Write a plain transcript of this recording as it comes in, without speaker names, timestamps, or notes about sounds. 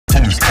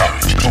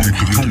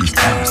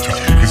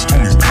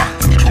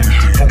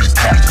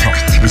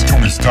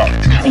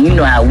And you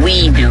know how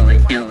we do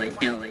it.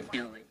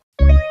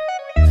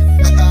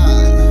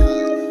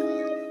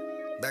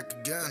 Back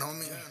again,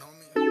 homie.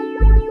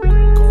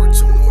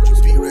 Cartoon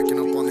OGP wrecking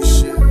up on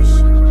this shit.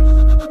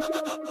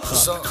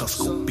 What's up?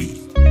 Cusco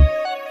beat.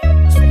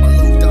 It's for my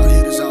low down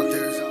hitters out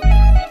there.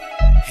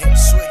 Hit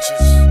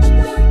switches.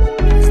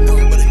 Ain't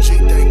nothing but a G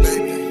thing,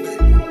 baby.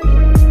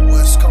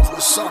 West Coast,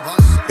 what's up, homie?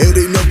 It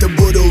ain't nothing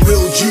but a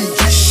real G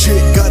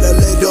shit. Gotta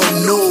let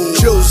them know.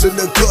 Chills in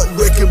the cut,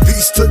 wrecking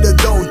beats to the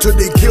dawn till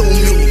they kill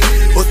me.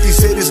 But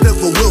these haters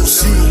never will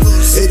see.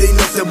 It ain't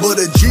nothing but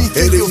a G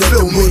thing. It ain't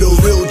nothing but a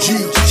real G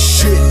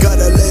shit.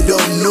 Gotta let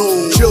them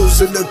know.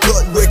 Chills in the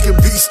cut, wrecking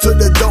beats to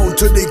the dawn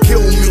till they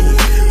kill me.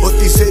 But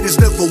these haters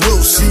never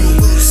will see.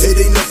 It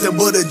ain't nothing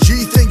but a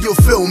G thing, you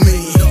feel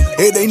me?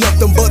 It ain't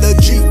nothing but a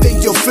G thing,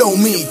 you feel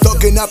me?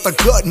 Thugging out the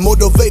cut,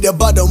 motivated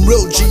by them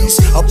real G's.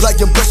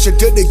 Applying pressure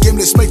to the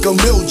game, let's make a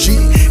real G.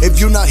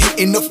 If you not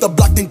hitting up the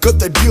block, then cut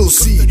the deal,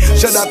 see.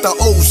 Shout out the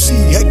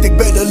OC, hectic,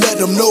 better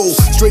let them know.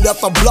 Straight out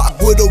the block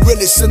with the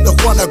realest in the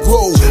wanna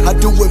grow. I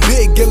do it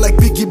big, get like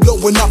Biggie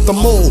blowing out the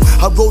mold.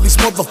 I roll these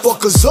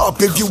motherfuckers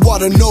up if you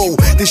wanna know.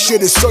 This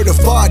shit is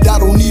certified,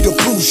 I don't need to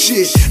prove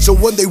shit. So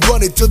when they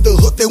run it to the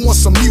hook, they want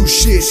some new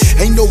shit.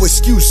 Ain't no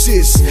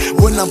excuses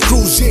when I'm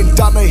cruising.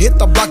 Time to hit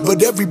the block,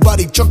 but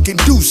everybody chunking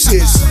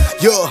deuces.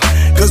 Yeah,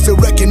 cause they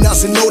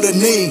recognize and know the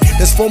name.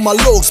 That's for my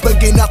logs,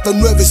 banging out the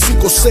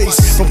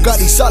 956. From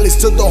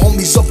Carizales to the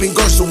homies up in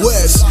Garza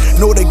West.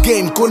 Know the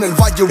game, con el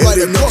valle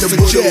right across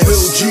the chest.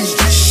 Real G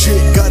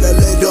shit, gotta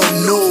let them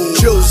know.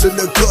 Chills in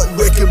the cut,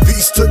 wrecking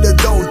beats to the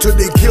dawn till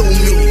they kill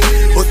me.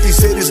 But these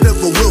haters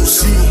never will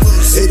see.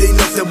 It ain't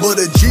nothing but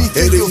a G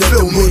thing, it ain't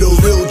nothing but a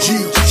real G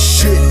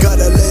shit,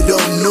 gotta let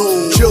them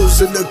know.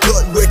 Chills in the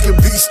cut, wrecking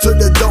beats to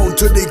the dawn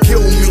till they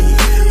kill me.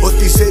 But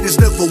these haters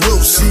never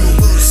will see.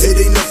 It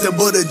ain't nothing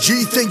but a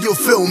G thing, you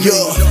feel me?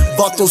 Yeah,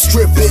 Vato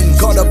stripping,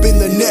 caught up in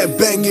the net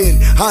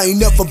banging. I ain't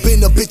never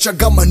been a bitch, I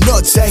got my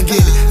nuts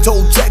hanging.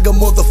 Toe tag a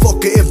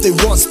motherfucker if they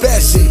want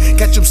spazzing.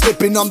 Catch them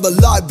slipping on the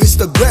live,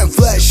 Instagram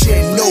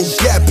flashing. No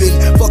gapping,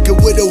 fucking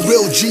with a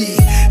real G.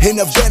 In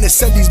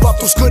Afghanistan, these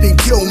vatos couldn't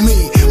kill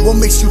me. What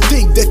makes you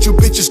think that you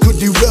bitches could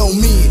derail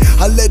me?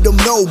 I let them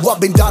know I've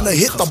been down to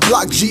hit the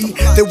block, G.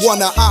 They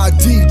want an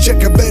ID,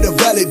 check it better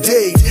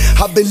validate.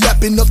 I've been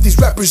lapping up these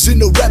rappers in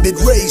a rabbit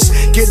race.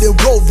 Getting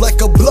rolled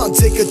like a blunt,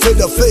 take it to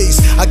the face.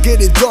 I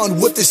get it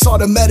done with this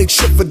automatic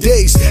shit for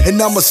days.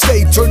 And I'ma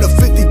stay, turn a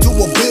 50 to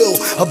a bill.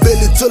 A bill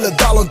until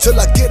 $1 until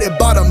I get it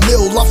by the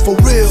mill, off for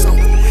real.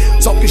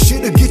 Talking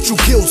shit to get you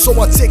killed, so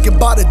I take it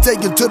by the day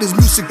until this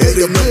music pay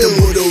the bill.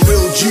 Nothing but a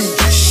real G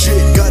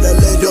shit, gotta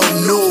let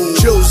them know.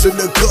 Chills in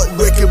the cut,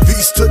 wrecking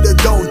beats to the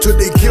dawn till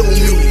they kill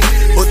me.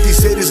 But these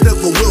haters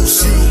never will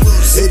see.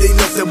 It ain't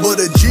nothing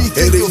but a G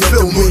thing, it ain't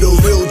nothing but a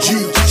real G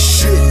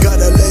shit,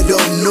 gotta let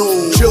them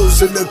know.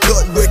 Chills in the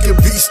cut, wrecking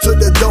beats to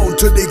the dawn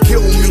till they kill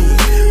me.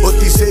 But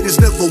these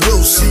haters never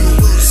will see.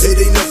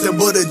 It ain't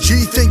nothing but a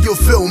G thing, you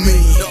feel me?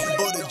 Nothing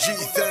but a G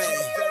thing.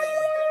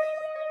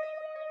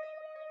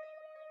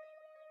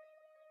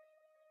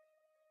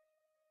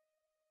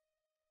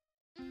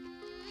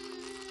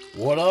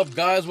 What up,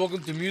 guys?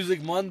 Welcome to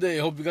Music Monday.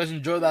 Hope you guys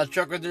enjoyed that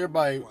track right there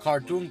by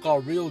Cartoon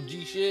called Real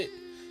G Shit.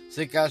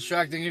 Sick ass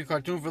track. Thank you,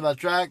 Cartoon, for that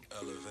track.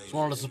 Just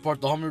wanted to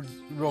support the homie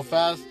real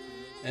fast.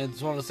 And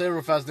just wanted to say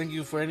real fast, thank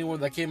you for anyone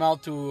that came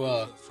out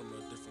to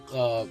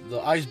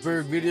the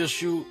Iceberg video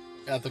shoot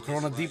at the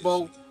Corona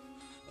Depot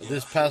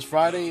this past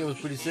Friday. It was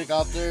pretty sick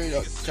out there.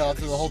 Shout out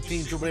to the whole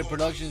team, AAA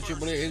Productions,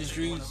 AAA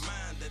Industries,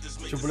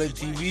 AAA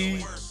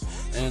TV,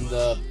 and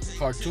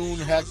Cartoon,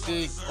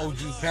 Hectic,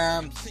 OG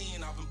Pamps,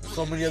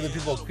 so many other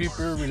people,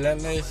 Creeper,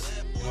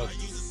 Relentless, you know,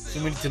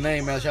 too many to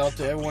name, man. Shout out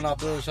to everyone out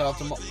there. Shout out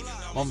to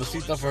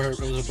Mamacita for her, it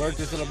was a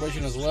birthday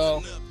celebration as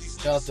well.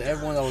 Shout out to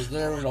everyone that was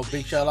there, you know,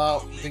 big shout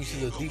out. Thanks to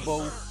the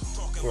Depot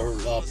for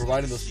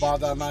providing the spot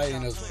that night,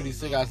 and it was a pretty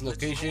sick ass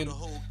location.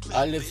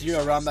 I lived here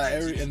around that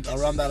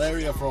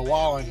area for a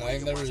while, and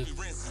I've never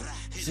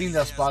seen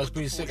that spot. It's a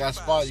pretty sick ass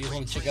spot. You just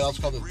want to check it out. It's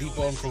called the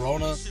Depot in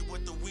Corona.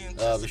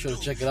 Be sure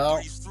to check it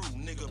out.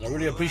 And I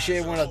really appreciate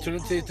everyone that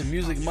tuned in to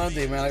Music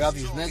Monday, man. I got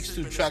these next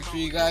two tracks for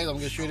you guys. I'm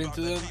gonna get straight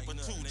into them.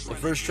 The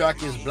first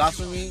track is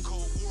Blasphemy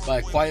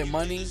by Quiet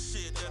Money.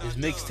 His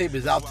mixtape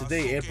is out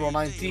today, April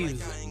 19th.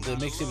 The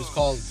mixtape is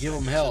called Give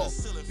 'Em Hell.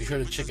 Be sure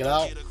to check it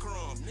out.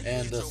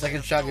 And the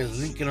second track is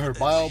Link in Her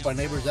Bio by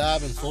Neighbors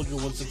Ab and Soldier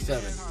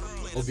 167.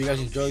 Hope you guys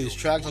enjoy these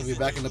tracks. I'll be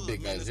back in a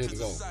bit, guys. Here we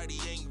go.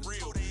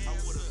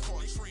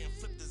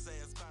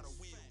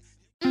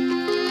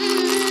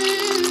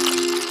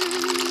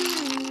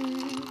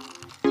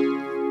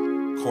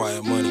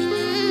 Quiet Money,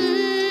 nigga.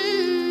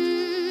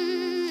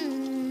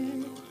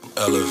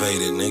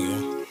 Elevated, nigga.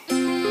 We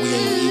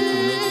ain't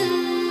equal, nigga.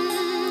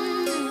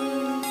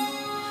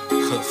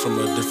 Cut from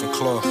a different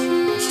cloth.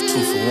 It's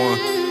 2 for 1.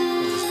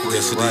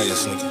 Guess it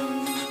is, nigga.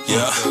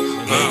 Yeah.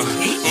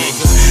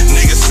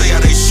 Niggas say how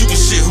they shootin'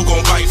 shit, who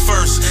gon' bite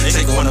first?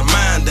 Take one of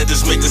mine, that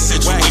just make the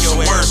situation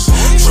worse.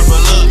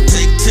 Triple up,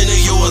 take 10 of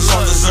yours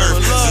on dessert.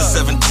 Since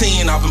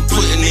 17, I've I've been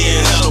putting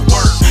in hella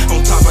work.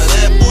 On top of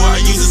that, boy,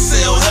 I used to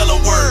sell hella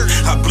word.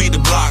 I bleed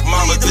the block,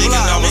 mama thinking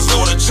I was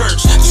going to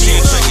church. She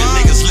ain't checking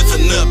niggas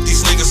lifting up,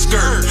 these niggas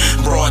skirt.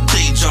 Broad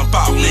day, jump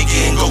out, nigga,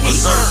 and go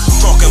berserk.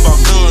 Talking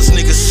about guns,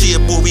 niggas, shit,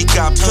 boy, we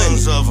got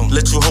plenty of them.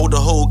 Let you hold the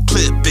whole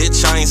clip,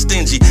 bitch, I ain't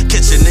stingy.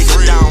 Catch a nigga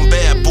down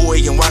bad, boy,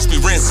 and watch me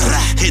rinse him.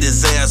 Hit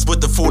his ass with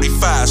the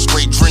 45,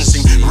 straight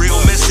drenching. Real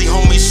messy,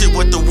 homie, shit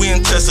what the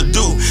Winchester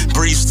do.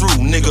 Breeze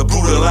through, nigga,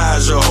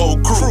 brutalize your whole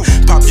crew.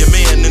 Pop your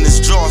man in his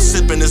jaw,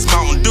 sipping his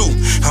Mountain Dew.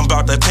 I'm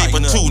about that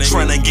paper too,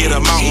 trying to get a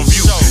mountain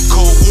view.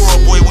 Cold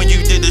world, boy, when you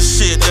did the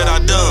shit that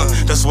I done.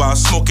 That's why I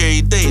smoke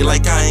every day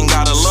like I ain't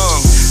got a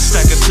lung.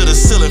 Stack it to the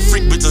ceiling,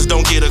 freak bitches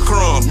don't get a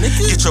crumb.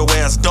 Get your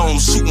ass dome,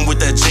 shooting with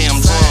that jam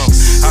drum.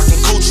 I can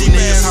coach you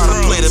niggas how to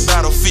play the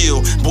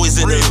battlefield. Boys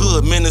in the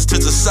hood, menace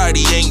to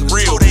society ain't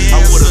real.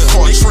 I would've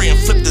caught Trey and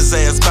flipped his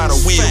ass by the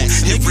wheel.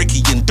 Hit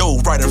Ricky and Doe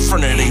right in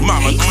front of they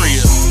mama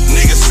crib.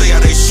 Niggas say how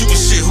they shootin'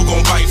 shit, who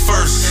gon' bite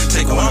first?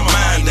 Take one of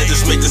mine, that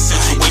just make the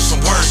situation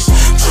worse.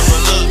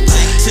 Triple up,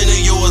 take 10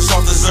 of yours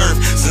off this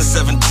earth. Since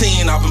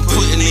 17, I've been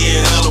putting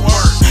in hella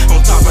work. On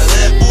top of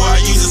that, boy,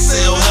 I used to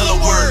sell hella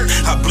word.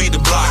 I bleed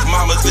the block,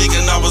 mama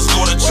thinking I was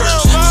going to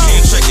church. She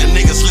ain't checking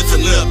niggas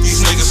lifting up,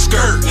 these niggas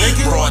skirt.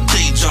 Broad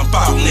day, jump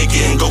out, nigga,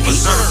 and go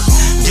berserk.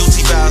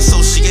 Guilty by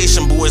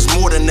association, boys,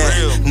 more than that.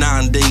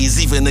 9 days,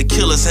 even the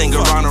killers hang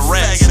around the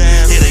rats.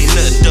 It ain't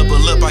nothing,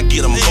 double up, I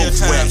get them both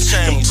wrapped.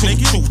 Them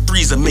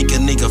 2-2-3s that make a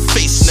nigga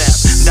face snap.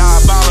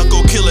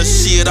 Diabolical killer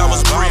shit, I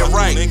was bred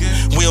right.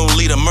 We don't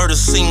leave a murder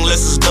scene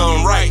unless it's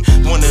done right.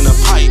 One in a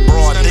pipe,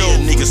 broad day, a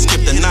nigga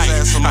skip the night.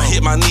 I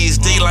hit my knees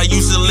daily, I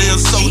used to live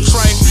so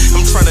trite.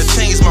 I'm trying to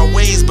change my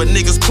ways, but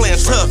niggas playing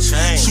tough.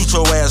 Shoot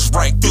your ass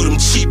right through them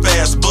cheap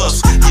ass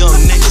buffs. Young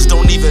niggas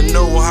don't even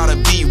know how to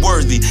be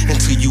worthy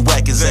until you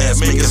whack his ass,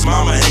 make his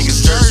mama hang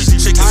his jersey.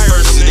 Chickens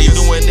thirsty, they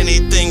doing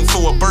anything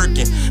for a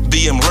Birkin.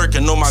 BM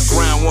lurking on my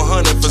grind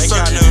 100 for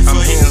certain. I'm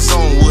hands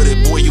on with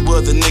it, boy, you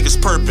other niggas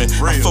perping.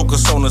 I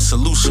focus on the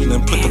solution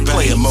and put the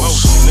play in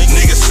motion.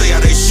 Niggas say how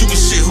they shootin'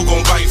 shit, who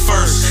gon' bite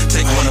first?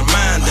 Take one of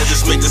mine, that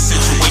just make the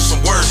situation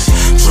worse.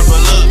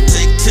 Triple up,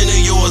 take 10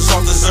 of yours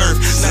off this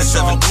earth. Since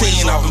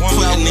 17, I've been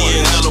putting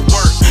in hella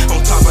work. On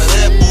top of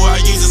that, boy,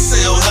 I used to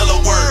sell hella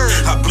word.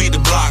 I bleed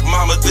the block,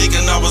 mama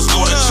thinking I was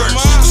going to church.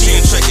 She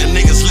ain't checking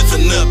niggas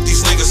lifting up,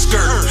 these niggas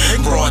skirt.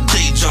 Broad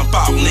day, jump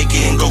out,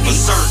 nigga, and go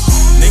berserk.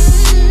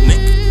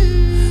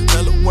 Nigga,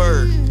 hella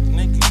word,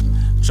 nigga,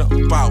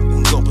 jump out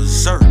and go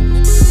berserk.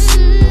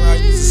 Boy, I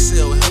used to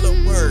sell hella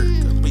word.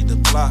 I bleed the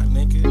block,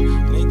 nigga.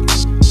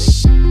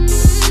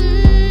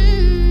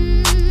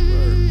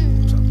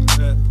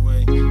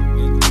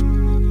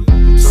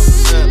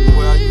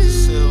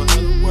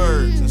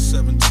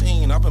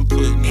 I've been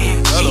putting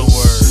in hella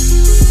words.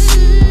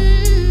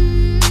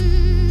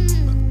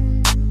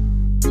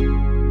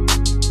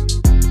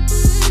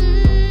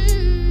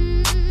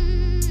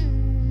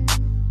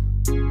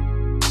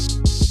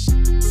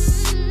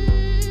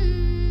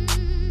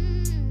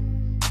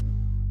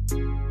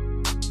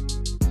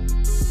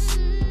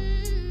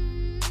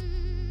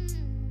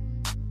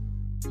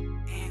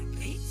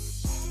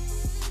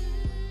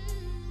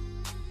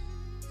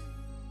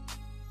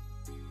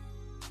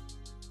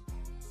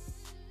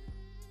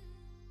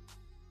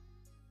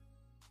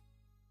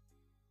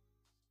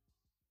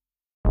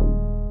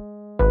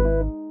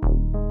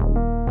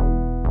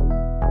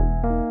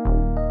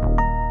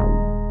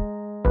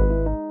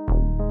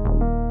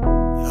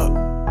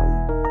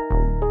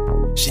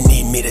 She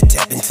need me to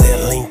tap into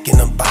that link in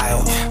the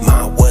bio.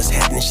 Mind what's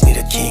happening, she need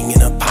a king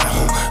in a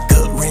pile.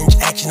 Good range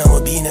action,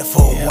 I'ma be in it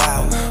for a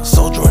while.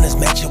 Soldier on his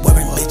match,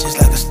 wearing bitches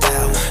like a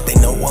style. They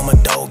know I'm a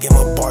dog, and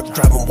my bark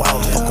driving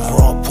wild. Fuck them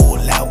raw, pull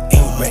out,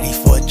 ain't ready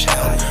for a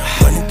child.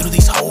 Running through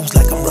these hoes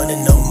like I'm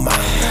running a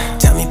mile.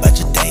 Tell me about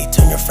your day,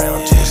 turn your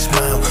frown to a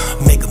smile.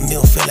 Make a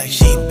meal feel like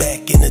she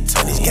back in the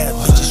tunnies. Got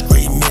bitches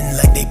screaming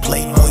like they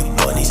Playboy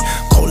bunnies.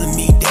 Calling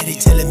me daddy,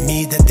 telling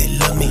me that they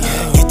love me.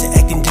 Get to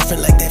acting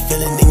different like that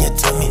feeling in your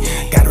tummy.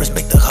 Gotta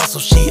respect the hustle,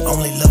 she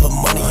only love her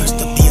money. Used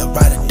to be a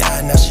ride or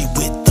die, now she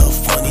with the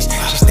funnies.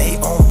 She stay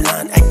on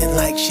blind, acting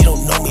like she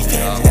don't know me.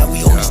 Fans, now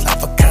we only slide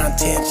for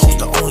content, post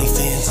the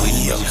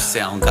OnlyFans. Your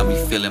sound got me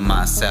feeling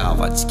myself.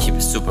 I just keep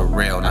it super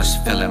real, now she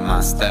feeling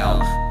my style.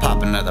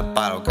 Pop another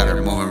bottle, got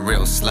her moving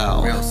real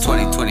slow.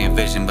 20/20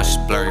 vision, but she's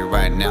blurry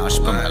right now. She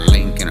put my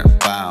link in her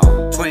bio.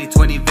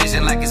 20/20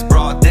 vision like it's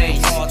broad day.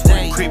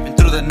 Creeping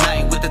through the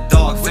night with the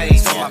dog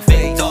face. On my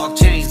big dog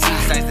chains,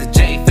 these nights the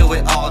J fill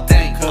it all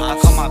day. I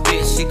call my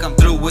bitch, she come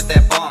through with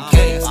that bomb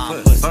case.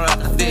 Burn out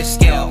the fish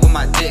scale with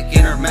my dick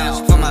in her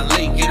mouth. Put my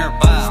link in her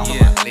bio.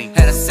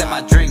 Had to set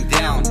my drink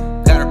down.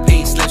 Got her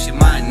pink slip, she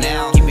mine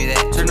now. Give me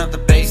that. Turn up the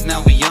bass,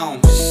 now we on.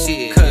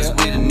 Shit, cause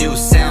we the new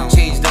sound.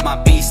 Changed up my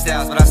beat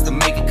styles, but I still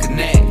make it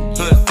connect.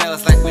 Hood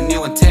fellas like we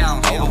new in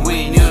town. But we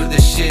ain't new to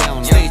this shit.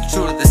 Stay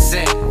true to the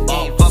set.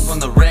 Gave up on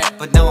the rap,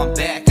 but now I'm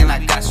back and I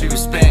got street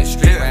respect.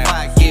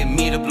 Verify, give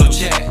me the blue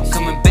check.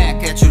 Coming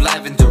back at you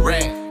live and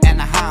direct.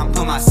 Anaheim,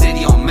 put my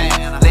city on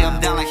map. Lay him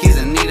down like he's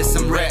in need of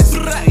some rest.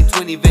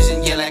 20/20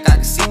 vision, yeah, like I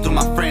can see through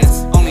my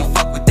friends. Only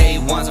fuck with day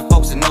ones and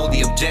folks that know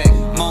the objective.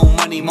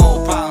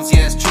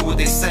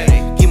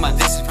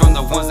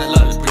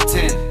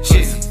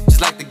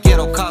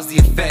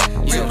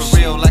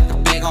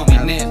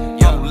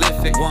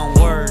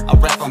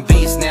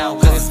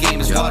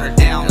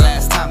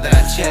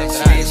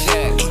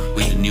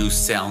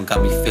 sound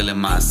got me feeling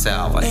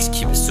myself. I just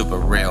keep it super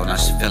real, now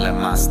she feeling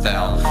my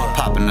style.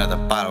 Pop another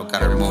bottle,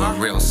 got her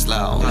moving real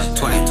slow.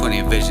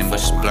 2020 vision, but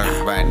she's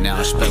blurry right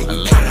now. She put my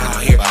link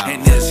out here,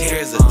 and this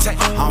here's a tech.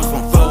 I'm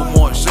from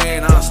Fillmore,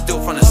 and I'm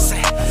still from the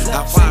set.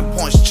 I 5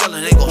 points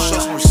chillin', they gon' show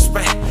some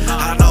respect.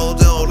 I know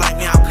they don't like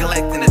me, I'm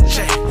collecting a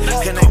check.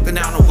 Connecting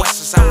down the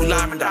west side, we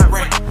live and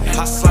direct.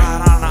 I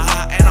slide on the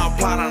hot and I'll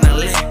plot on the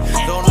lit.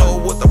 Don't know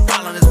what the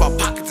problem is, my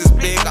pockets is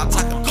big. I'll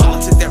talk to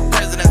politics, that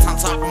president's on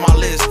top of my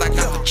list. I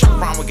got the chop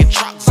round, we get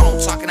trucks on,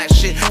 talking that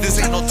shit. This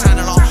ain't no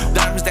Tylenol,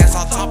 diamonds that's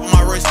on top of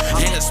my wrist.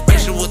 In a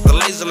special with the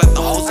laser, let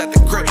the hoes at the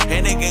grip.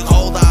 And they get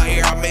cold out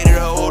here, I made it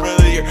a whole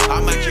other year.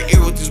 I'm at your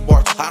ear with these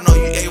bars, I know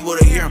you able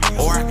to hear them.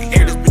 Or I can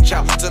air this bitch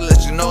out to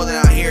let you know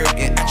that I'm here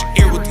again. At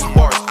your ear with these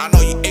bars, I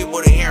know you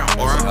able to hear them.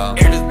 Or I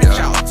can air this bitch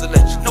out to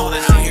let you know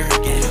that I'm here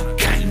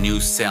again. New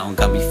sound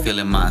got me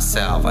feeling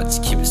myself. I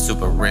just keep it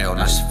super real,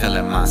 now she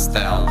feeling my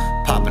style.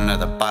 Pop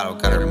another bottle,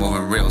 got her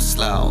moving real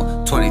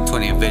slow.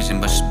 2020 vision,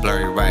 but she's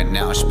blurry right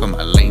now. She put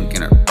my link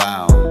in her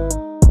bio.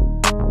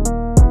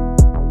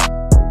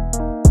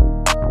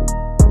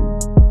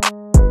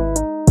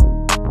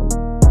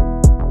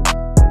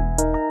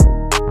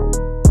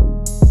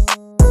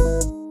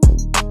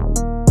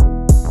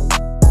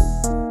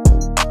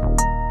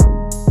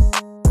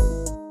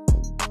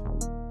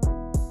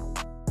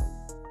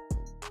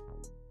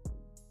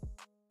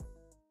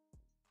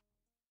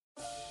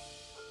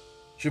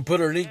 She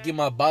put her link in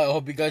my bio.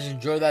 Hope you guys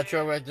enjoyed that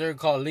track right there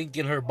called Link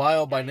in Her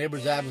Bio by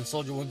Neighbors Ab and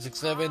Soldier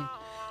 167.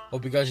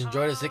 Hope you guys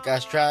enjoyed it. Sick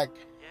ass track.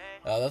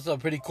 That's a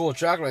pretty cool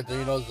track right there.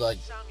 You know, it's like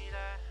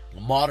a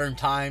modern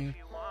time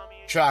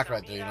track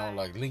right there. You know,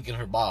 like Link in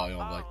Her Bio. You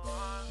know, like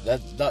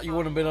that you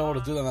wouldn't have been able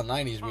to do that in the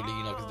 90s, really.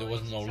 You know, because there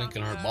wasn't no link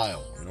in her bio.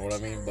 You know what I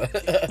mean?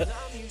 But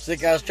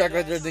sick ass track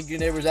right there. Thank you,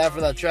 Neighbors Ab,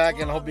 for that track.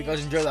 And I hope you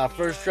guys enjoyed that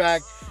first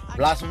track,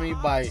 Blasphemy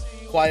by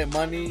Quiet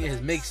Money. His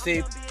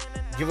mixtape,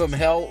 Give Him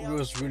Hell,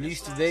 was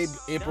released today,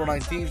 April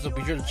 19th, so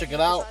be sure to check it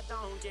out.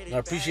 And I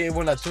appreciate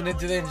everyone that tuned in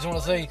today. I just want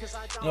to say,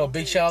 you know,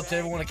 big shout out to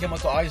everyone that came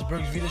out to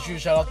Iceberg's video shoot.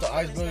 Shout out to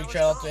Iceberg.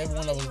 Shout out to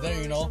everyone that was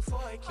there, you know.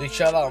 Big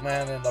shout out,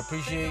 man. And I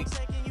appreciate,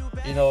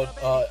 you know,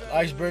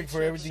 Iceberg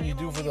for everything you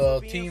do for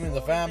the team and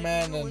the fam,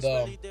 man. And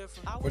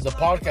for the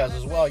podcast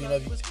as well. You know,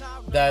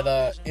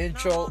 that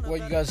intro,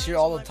 what you guys hear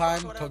all the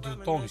time,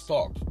 Tony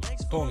Stark.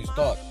 Tony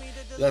Stark.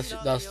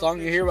 That song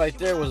you hear right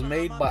there was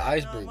made by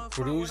Iceberg,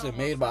 produced and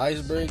made by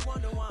Iceberg.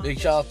 Big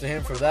shout out to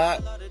him for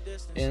that,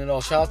 and you know,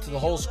 shout out to the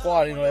whole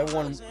squad. You know,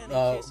 everyone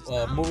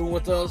moving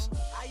with us.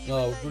 You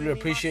know, really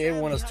appreciate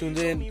everyone that's tuned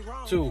in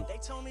too.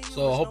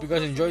 So I hope you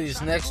guys enjoy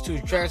these next two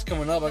tracks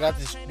coming up. I got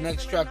this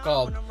next track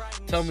called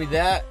 "Tell Me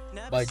That"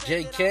 by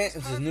Jay Kent.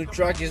 It's his new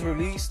track, is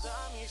released,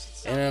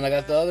 and then I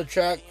got the other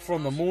track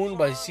from the Moon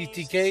by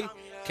CTK,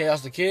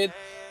 Chaos the Kid.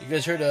 You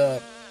guys heard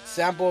a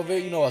sample of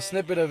it, you know, a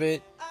snippet of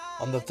it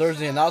on the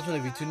Thursday announcement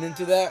if you tune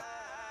into that.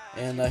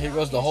 And here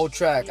goes the whole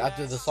track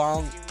after the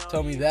song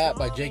 "Tell Me That"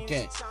 by Jay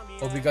Kent.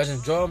 Hope you guys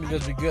enjoy them. You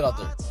guys be good out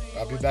there.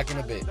 I'll be back in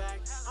a bit.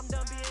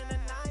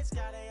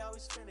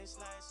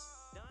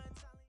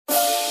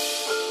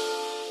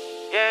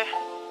 Yeah,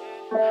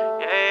 yeah,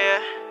 yeah,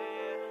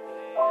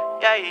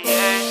 yeah,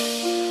 yeah.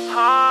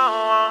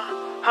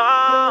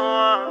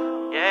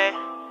 Yeah.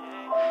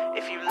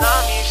 If you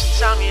love me, you should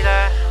tell me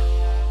that.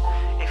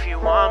 If you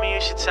want me,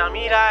 you should tell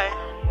me that.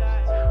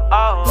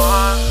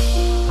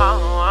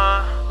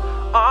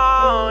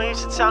 You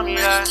should tell me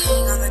that.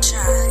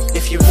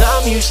 If you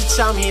love me, you should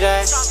tell me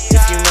that.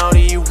 If you know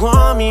that you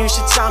want me, you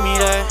should tell me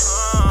that.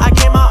 I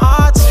gave my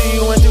all to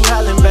you, went through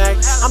hell and back.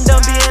 I'm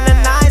done being a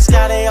nice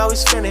guy, they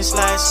always finish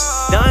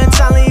last. Done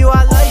telling you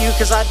I love you,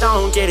 cause I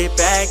don't get it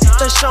back.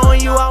 Done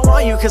showing you I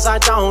want you, cause I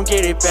don't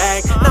get it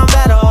back. Now I'm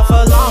better off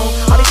alone,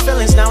 all these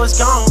feelings now it's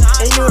gone.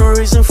 And you the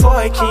reason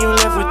for it, can you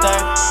live with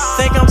that?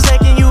 Think I'm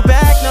taking you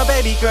back, now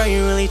baby girl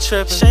you really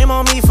tripping. Shame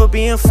on me for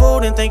being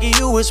fooled and thinking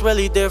you was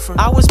really different.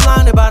 I was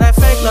blinded by that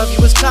fake love,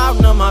 you was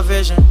clouding up my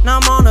vision. Now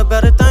I'm on to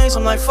better things,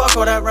 I'm like fuck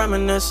all that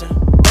reminiscing.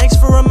 Thanks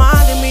for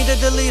reminding me to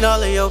delete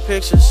all of your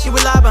pictures. You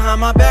would lie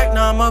behind my back,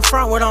 now I'm up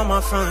front with all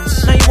my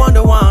friends. Now you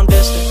wonder why I'm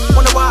distant,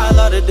 wonder why I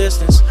love the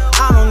distance.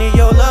 I don't need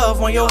your love,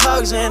 want your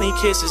hugs and any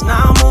kisses.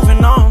 Now I'm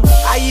moving on,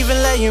 I even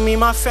let you meet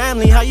my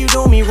family, how you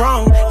do me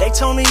wrong. They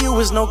told me you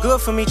was no good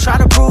for me, try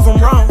to prove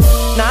them wrong.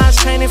 Now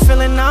it's painted,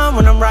 feeling numb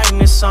when I'm writing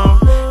this song.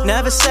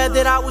 Never said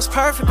that I was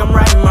perfect, I'm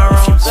righting my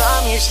wrongs. If you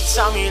love me, you should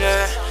tell me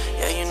that.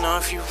 Yeah, you know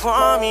if you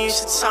want me, you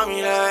should tell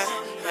me that.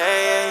 Yeah,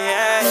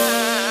 yeah,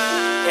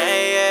 yeah,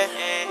 yeah,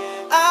 yeah.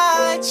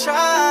 I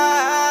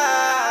try.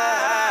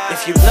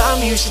 If you love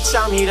me, you should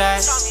tell me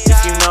that.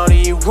 If you know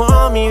that you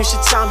want me, you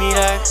should tell me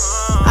that.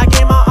 I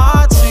gave my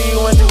all to you,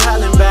 went through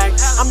hell and back.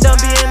 I'm done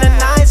being a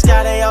nice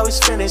guy, they always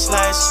finish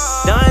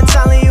last. Done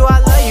telling you I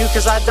love you,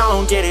 cause I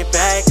don't get it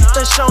back.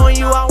 Done showing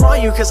you I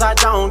want you, cause I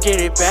don't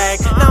get it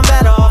back. Now I'm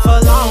better off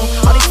alone,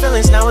 all these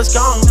feelings now it's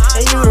gone.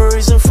 And you the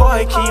reason for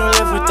it, can you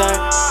live with that?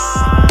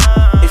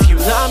 If you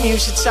love me, you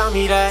should tell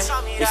me that.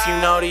 If you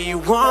know that you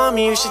want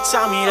me, you should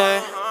tell me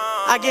that.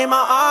 I gave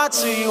my all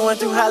to you, went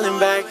through hell and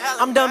back.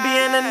 I'm done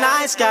being a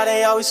nice guy,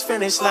 they always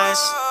finish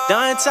last.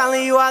 Done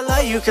telling you I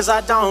love you cause I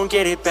don't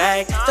get it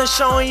back. Done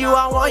showing you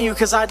I want you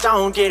cause I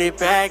don't get it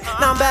back.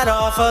 Now I'm better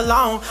off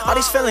alone, all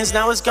these feelings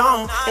now it's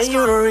gone. And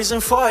you the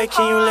reason for it,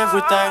 can you live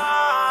with that?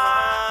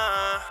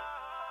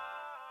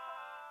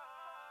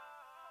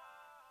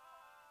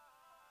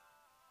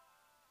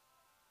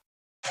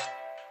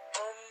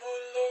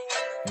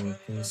 You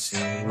can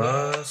see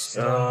my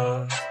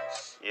scars.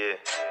 Yeah.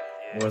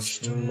 What's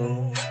the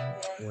moon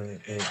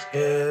when it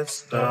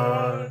gets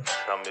dark?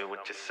 Tell me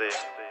what you see.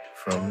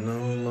 From the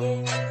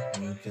moon,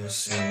 you can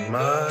see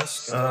my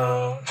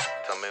scars.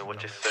 Tell me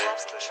what you see.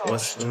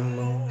 What's the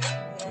moon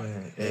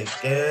when it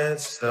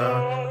gets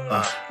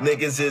dark?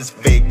 Niggas is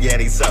fake, yeah,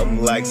 they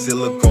something like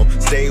silicone.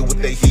 Stay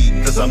with the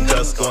heat, cause I'm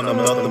just gonna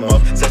melt them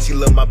up. Said she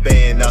love my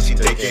band, now she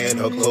taking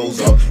her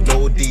clothes off.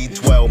 No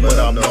D12, but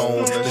I'm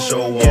known to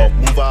show off.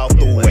 Move out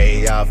the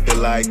way, I feel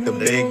like the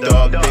big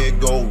dog, big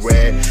go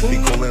red. Be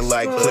coolin'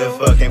 like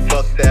Clifford, can't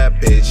fuck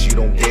that bitch. You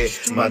don't get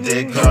my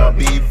dick hard,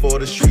 be for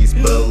the streets,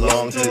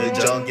 belong to the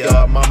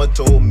junkyard. Mama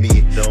told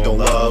me, don't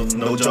love,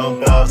 no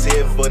jump offs.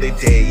 Here for the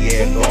day,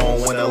 yeah,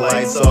 gone when the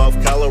lights off.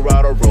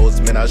 Colorado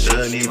roads, man, I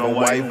shouldn't even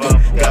wipe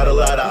up. Got a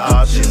lot of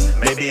options,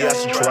 maybe I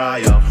should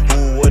try them.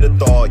 Who would've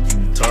thought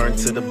you turned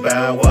to the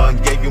bad one?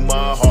 Gave you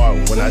my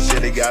heart when I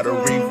should've got a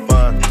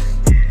refund.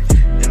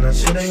 And I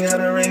should've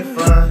got a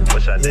refund.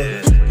 Wish I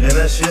did. And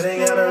I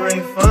should've got a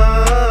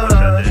refund.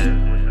 Wish I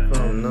did.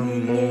 From the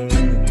moon,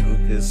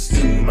 you can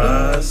see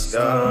my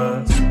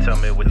scars. Tell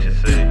me what you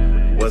see.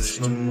 What's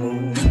the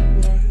moon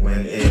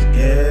when it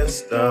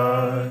gets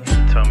dark?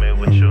 Tell me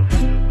what you.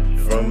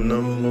 From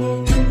the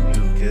moon,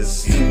 you can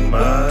see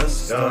my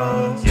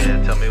scars.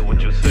 Yeah, tell me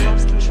what you see.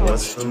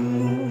 What's the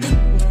moon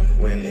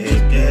when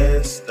it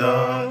gets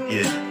dark?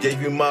 Yeah,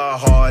 gave you my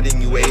heart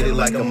and you ate it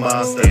like a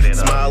monster.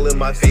 Smile in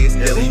my face,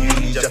 Deli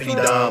beauty, Jeffrey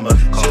Dahmer.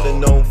 Should've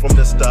known from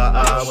the start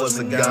I was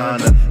a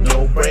goner.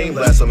 No brain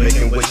blast, I'm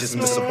making wishes,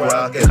 Mr.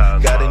 Crocker.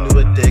 Got a new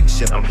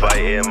addiction, I'm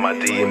fighting my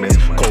demons.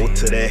 Cold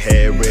to the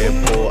head,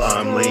 red bull,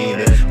 I'm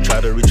leaning.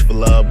 Try to reach for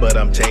love, but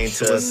I'm chained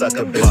to a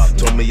sucker bitch.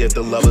 Told me if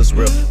the love is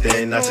real,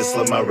 then I just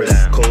slip my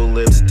wrist. Cold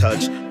lips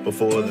touch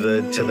before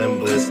the chillin'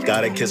 bliss.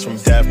 Got a kiss from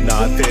death,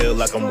 now I feel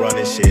like I'm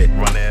running shit.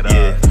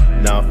 Yeah,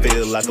 now I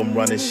feel like I'm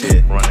running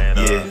shit.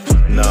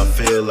 Yeah, now I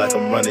feel like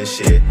I'm running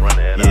shit.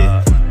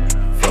 Yeah,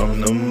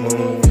 from the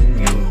moon,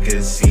 you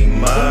can see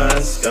my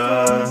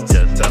scars.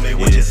 Just tell me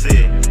what you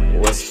see.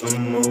 What's the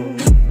moon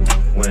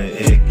when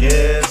it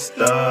gets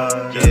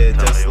dark? Yeah,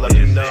 just let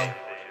me know.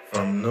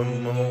 From the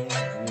moon,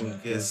 you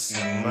can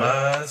see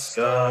my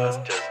scars.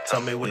 Just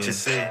tell me what you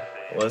see.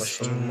 What's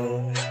the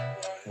moon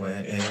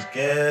when it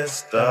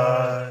gets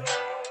dark?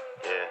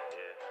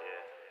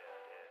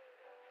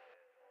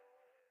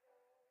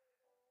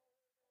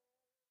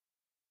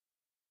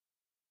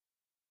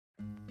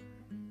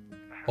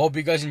 Hope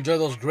you guys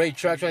enjoyed those great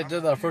tracks right there.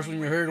 The first one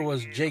you heard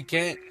was Jay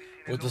Kent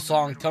with the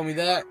song Tell Me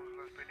That.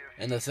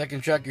 And the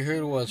second track you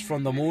heard was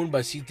From the Moon by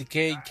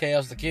CTK,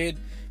 Chaos the Kid.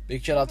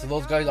 Big shout out to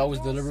those guys,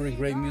 always delivering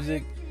great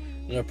music.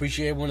 And I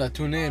appreciate everyone that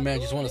tuned in, man.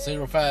 Just want to say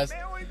real fast,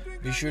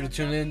 be sure to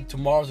tune in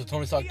tomorrow to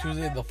Tony Talk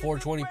Tuesday, the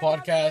 420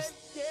 podcast.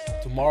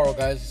 Tomorrow,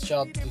 guys,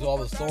 shout out to all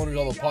the stoners,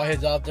 all the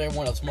potheads out there,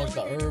 everyone that smokes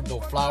the herb, the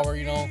flower,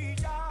 you know,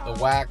 the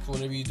wax,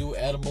 whatever you do,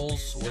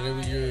 edibles,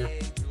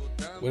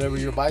 whatever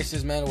your vice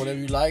is, man, whatever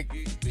you like.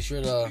 Be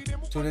sure to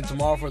tune in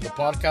tomorrow for the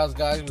podcast,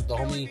 guys, with the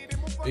homie.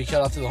 Big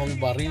shout out to the homie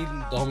Barril,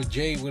 the homie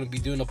Jay. We're going to be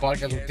doing the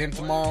podcast with him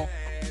tomorrow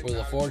for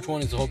the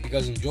 420, so hope you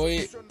guys enjoy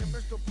it.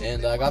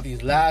 And I got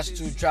these last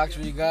two tracks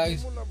for you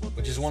guys,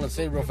 but just want to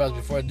say real fast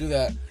before I do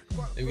that,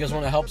 if you guys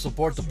want to help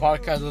support the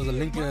podcast, there's a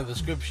link in the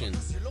description.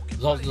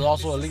 There's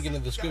also a link in the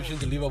description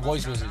to leave a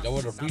voice message. I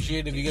would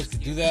appreciate it if you guys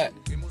could do that,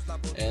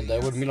 and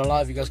it would mean a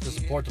lot if you guys could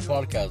support the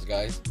podcast,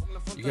 guys.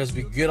 You guys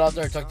be good out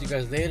there. Talk to you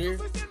guys later.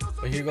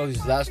 But here go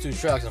these last two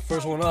tracks. The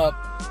first one up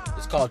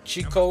is called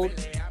Cheat Code.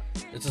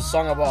 It's a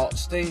song about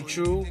staying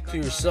true to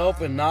yourself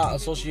and not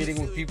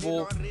associating with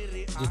people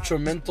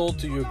detrimental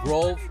to your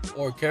growth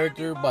or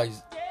character.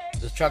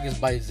 This track is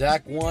by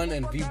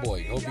Zak1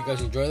 V-Boy. Hope you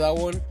guys enjoy that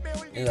one.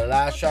 And the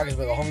last track is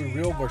by the homie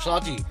Rio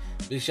Versace.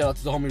 Big shout out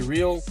to the homie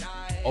Rio.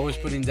 Always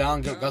putting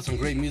down, got some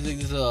great music.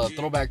 This is a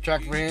throwback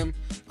track for him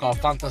called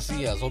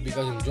Fantasías. Hope you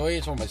guys enjoy it.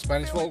 It's for my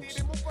Spanish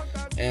folks.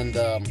 And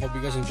hope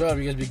you guys enjoy it.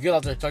 You guys be good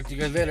out there. Talk to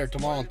you guys later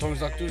tomorrow on Tony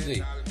Talk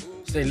Tuesday.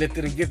 Stay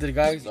lifted and gifted,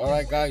 guys.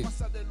 Alright,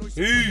 guys.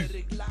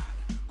 Peace.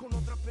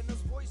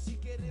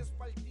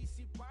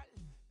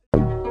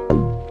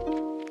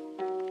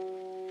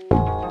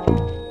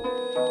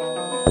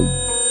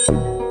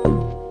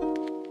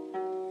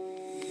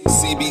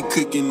 CB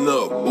cooking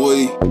up,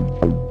 boy.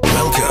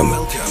 Welcome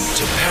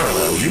to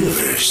Parallel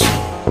Universe.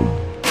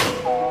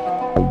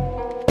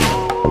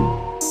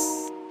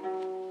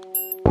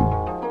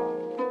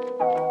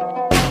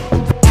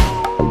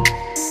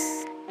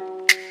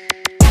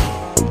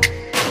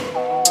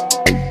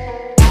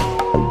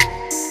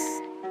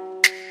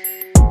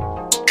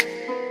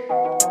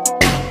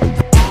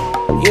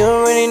 You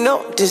already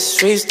know this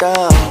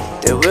freestyle.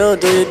 they will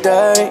do you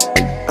dirty.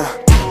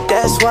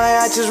 That's why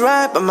I just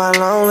ride by my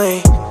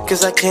lonely,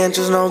 cause I can't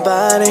trust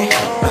nobody.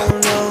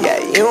 Yeah,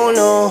 you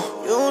know.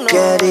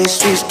 Yeah, these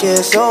streets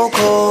get so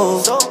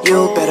cold.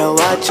 You better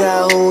watch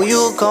out who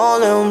you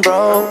callin',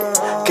 bro,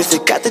 cause they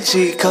got the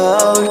cheat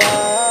code.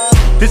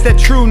 This that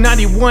true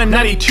 91,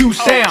 92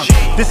 sound.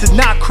 This is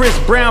not Chris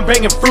Brown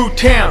banging Fruit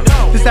Town.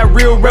 This that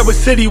real Rebel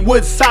City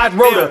Woodside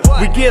roller.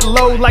 We get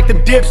low like the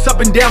dips up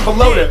and down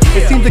below the.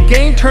 It seems the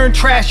game turned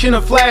trash in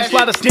a flash.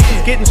 Lot of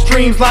snitches getting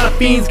streams, lot of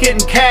fiends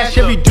getting cash.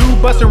 Every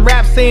dude busting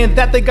rap saying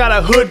that they got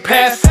a hood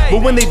pass,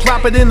 but when they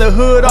drop it in the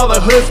hood, all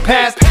the hoods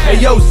pass. Hey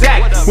yo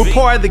Zach, what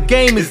part of the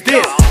game is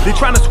this? They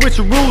trying to switch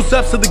the rules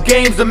up so the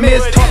game's a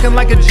miss. Talking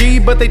like a G,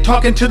 but they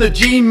talking to the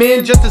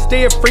G-men just to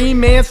stay a free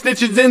man.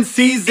 Snitches in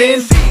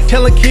season,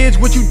 telling kids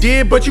what you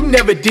did, but you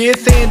never did.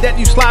 Saying that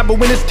you slide, but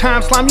when it's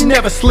time slime, you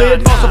never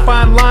slid.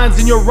 Falsifying lines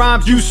in your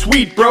rhymes, you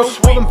sweet, bro.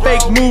 All them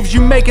fake moves you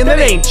making, that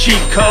ain't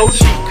cheat code.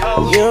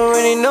 You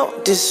already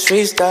know this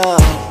freestyle,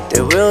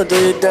 they will do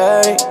you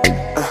dirty.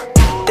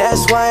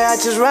 That's why I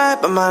just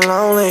ride by my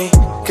lonely,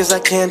 cause I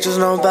can't trust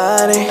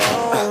nobody.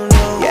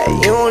 Yeah,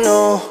 you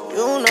know.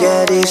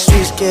 Yeah, these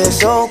streets get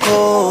so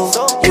cold.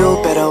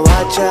 You better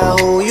watch out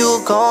who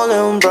you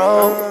callin',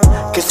 bro,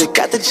 cause they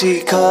got the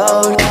cheat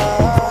code.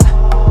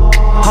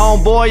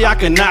 Homeboy, I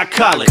cannot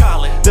call it.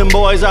 Them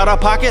boys out of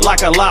pocket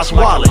like a lost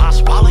wallet.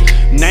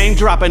 Name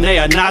dropping, they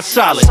are not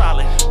solid.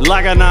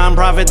 Like a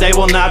non-profit, they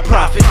will not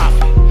profit.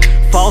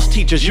 False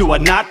teachers, you are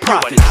not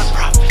prophets.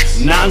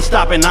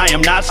 Non-stopping, I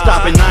am not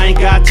stopping. I ain't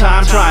got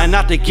time, trying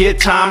not to get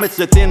time. It's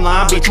the thin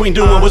line between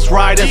doing what's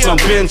right and some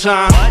pin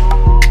time.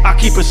 I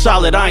keep it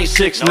solid, I ain't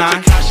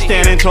 6'9".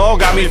 Standing tall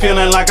got me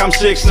feeling like I'm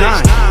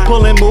 6'9".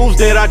 Pulling moves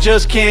that I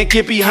just can't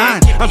get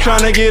behind. I'm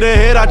trying to get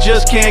ahead, I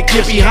just can't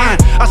get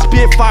behind. I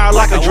spit fire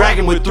like a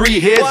dragon with 3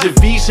 heads. If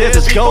V says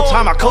it's go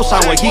time, I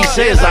co-sign what he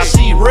says. I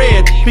see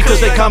red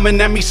because they coming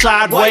at me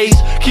sideways.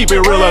 Keep it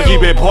real or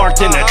keep it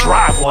parked in the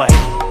driveway.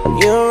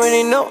 You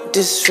already know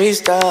this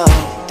freestyle,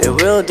 they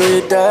will do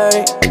you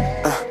dirty.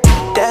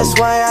 That's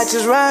why I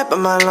just ride by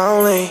my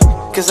lonely,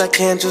 cause I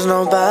can't trust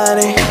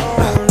nobody.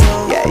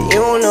 Yeah,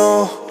 you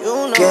know.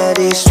 Yeah,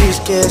 these streets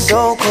get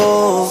so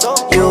cold.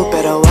 You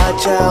better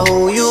watch out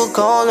who you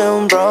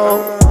callin',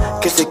 bro,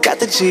 cause they got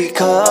the cheat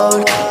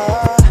code.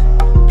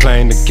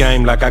 Playing the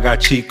game like I got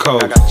cheat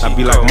codes. I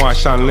be like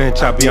Marshawn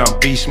Lynch, I be on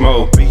beast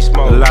mode.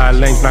 A lot of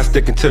lanes not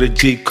sticking to the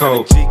G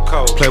code.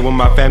 Play with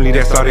my family,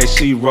 that's all that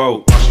she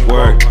wrote.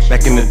 Word,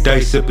 back in the day,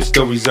 sippin'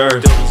 still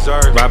reserved.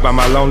 Ride by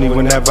my lonely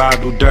whenever I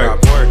do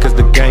dirt. Cause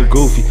the game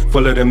goofy,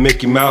 full of the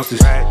Mickey Mouses.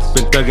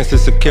 Been thuggin'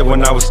 since a kid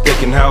when I was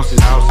sticking houses.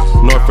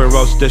 North and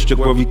Rose District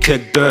where we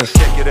kick dust.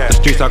 The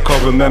streets I call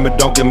remember,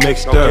 don't get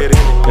mixed up.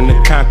 In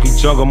the concrete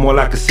jungle, more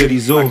like a city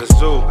zoo.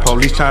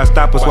 Police trying to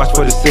stop us, watch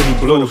for the city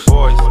blues.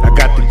 I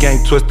got the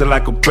game twisted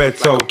like a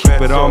pretzel.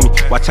 Keep it on me,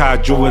 watch how I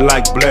drew it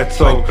like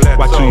Bledsoe.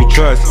 Watch who you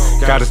trust,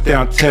 gotta stay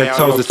on 10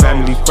 toes. It's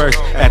family first,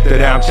 after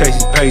that I'm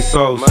chasing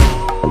pesos.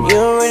 You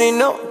already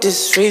know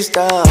this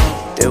freestyle,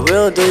 they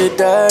will do you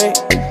dirty.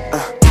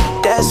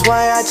 That's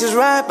why I just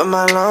ride by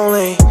my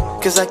lonely,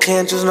 cause I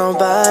can't trust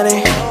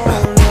nobody.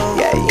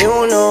 Yeah,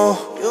 you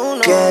know.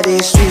 Yeah,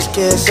 these streets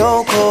get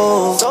so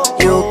cold.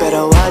 You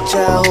better watch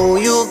out who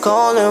you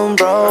callin',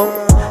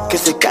 bro,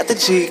 cause they got the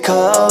cheat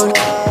code.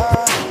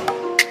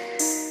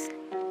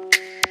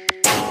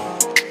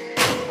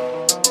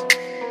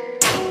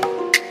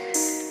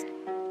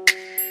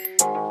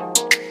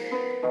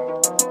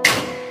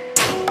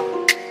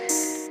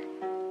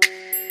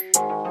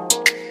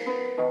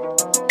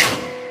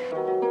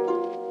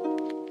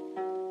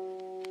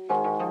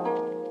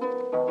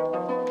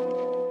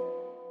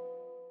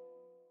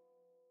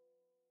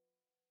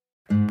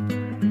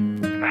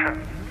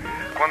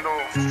 Cuando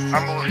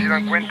ambos se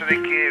dan cuenta de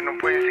que no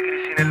pueden seguir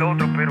sin el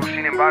otro, pero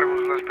sin embargo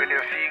las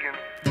peleas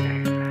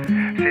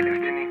siguen, se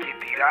les tienen que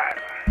tirar.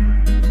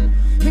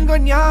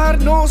 Engañar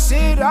no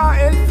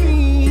será el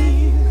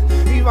fin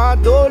y va a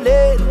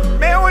doler.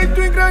 Mejor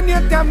tú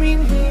engañate a mí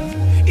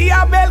y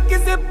a ver qué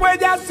se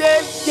puede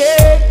hacer.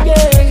 Yeah,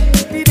 yeah.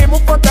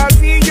 Diremos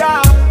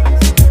fantasía,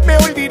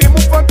 mejor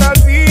diremos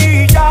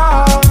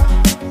fantasía.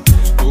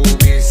 Tú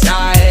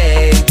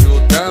sabes,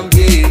 yo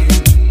también.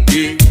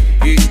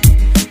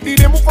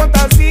 Diremos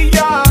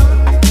fantasía,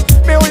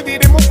 mejor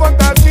diremos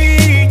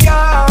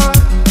fantasía.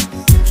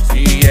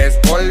 Si es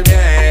por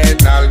bien,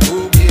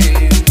 algo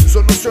bien.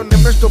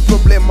 Solucionemos nuestro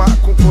problema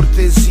con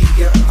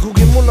cortesía.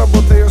 Juguemos la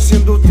botella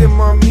siendo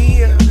tema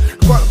mía.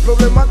 ¿Cuál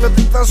problema? La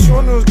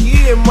tentación nos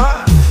guíe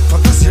más.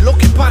 Fantasía es lo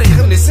que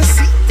pareja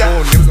necesita.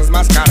 Ponemos las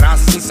máscaras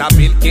sin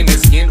saber quién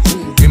es quién.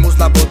 Juguemos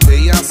la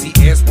botella si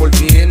es por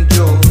bien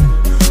yo.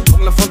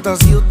 Con la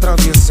fantasía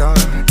atraviesa.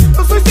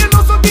 No soy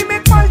celoso,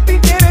 dime cuál te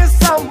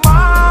interesa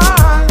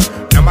más.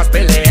 Nada más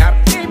pelear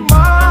y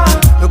más.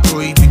 Lo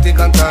prohibí te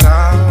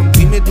cantará.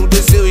 Dime tu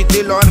deseo y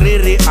te lo haré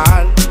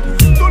real.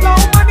 Tú la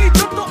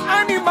humanidad, tu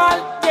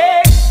animal.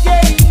 Yeah,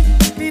 yeah.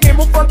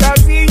 Diremos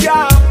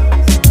fantasía,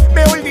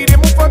 mejor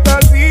diremos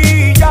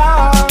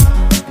fantasía.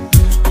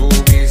 Tú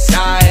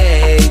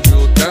sabes,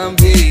 yo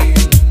también.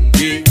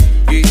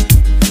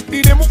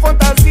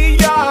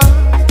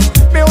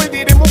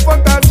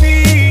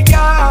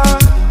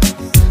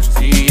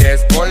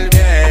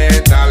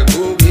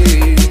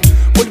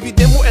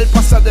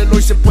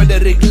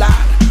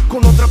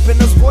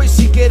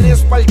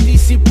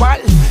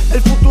 principal.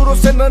 El futuro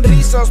serán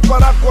risas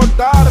para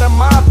acordar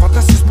más,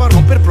 fantasías para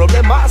romper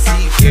problemas.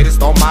 Si quieres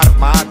tomar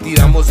más,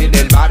 tiramos en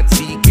el bar.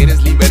 Si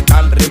quieres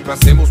libertad,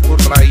 reemplacemos por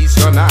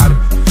traicionar.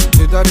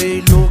 Te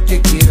daré lo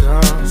que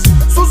quieras.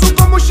 Suso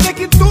como Shrek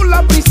y tú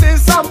la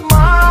princesa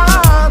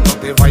man. No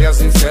te vayas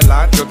a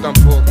encelar, yo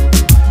tampoco.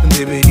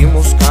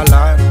 Deberíamos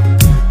calar.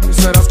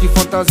 Pensarás que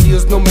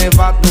fantasías no me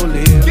va a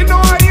doler. Que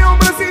no hay un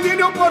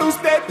brasileño por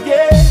usted,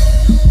 yeah.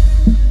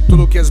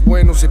 Todo que es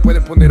bueno se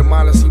puede poner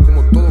mal, así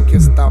como todo que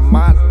está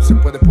mal se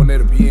puede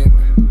poner bien.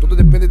 Todo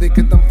depende de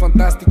qué tan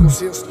fantástico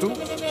seas tú.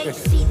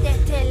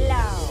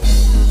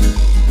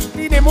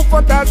 Diremos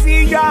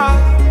fantasía,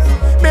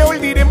 mejor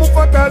diremos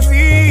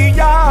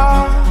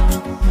fantasía.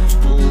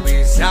 Tu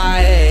bisa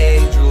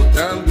yo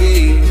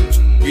también.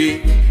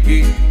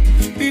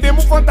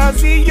 Diremos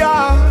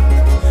fantasía,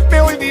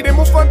 mejor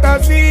diremos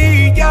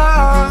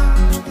fantasía.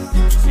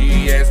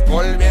 Si es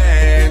por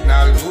bien,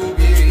 algo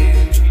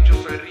bien. Yo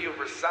soy Río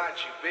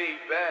Versace, baby.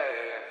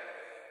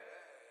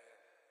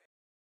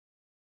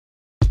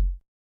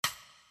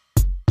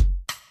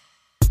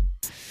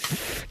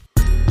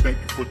 Thank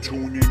you for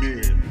tuning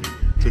in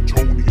to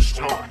Tony's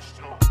Talk,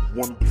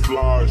 one of the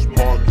flyest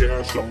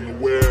podcasts on the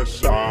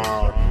west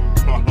side.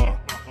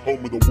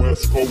 Home of the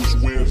West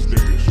Coast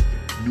Wednesdays.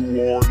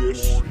 New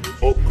artists,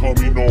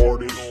 upcoming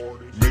artists.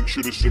 Make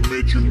sure to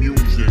submit your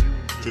music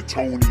to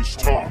Tony's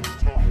Talk,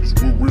 cause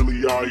we're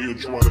really out here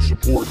trying to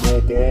support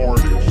local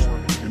artists.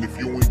 And if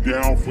you ain't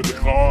down for the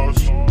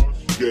cause,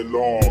 get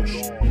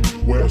lost.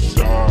 West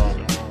side.